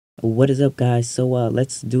What is up, guys? So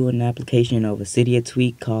let's do an application of a cydia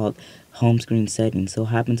tweak called home screen settings. So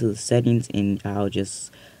hop into the settings and I'll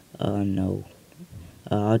just no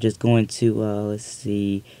I'll just go into let's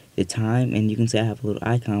see, the time, and you can see I have a little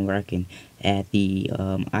icon where I can add the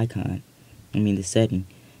the setting,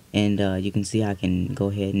 and you can see I can go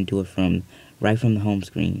ahead and do it from right from the home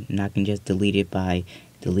screen, and I can just delete it by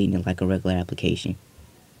deleting it like a regular application.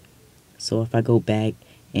 So if I go back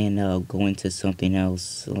and go into something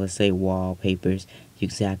else, let's say wallpapers, you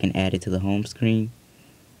can see I can add it to the home screen,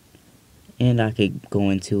 and I could go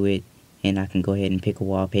into it and I can go ahead and pick a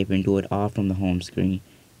wallpaper and do it all from the home screen.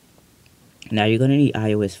 Now you're going to need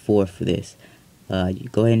iOS 4 for this. You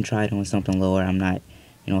go ahead and try it on something lower. I'm not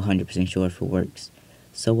 100% sure if it works.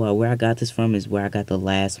 So where I got this from is where I got the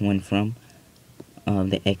last one from,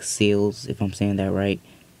 the X Seals, if I'm saying that right.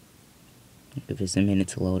 Give this a minute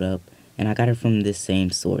to load up. And I got it from this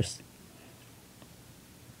same source.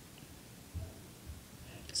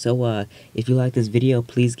 So if you like this video,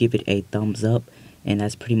 please give it a thumbs up. And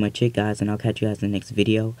that's pretty much it, guys, and I'll catch you guys in the next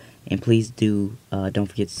video. And please don't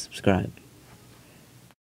forget to subscribe.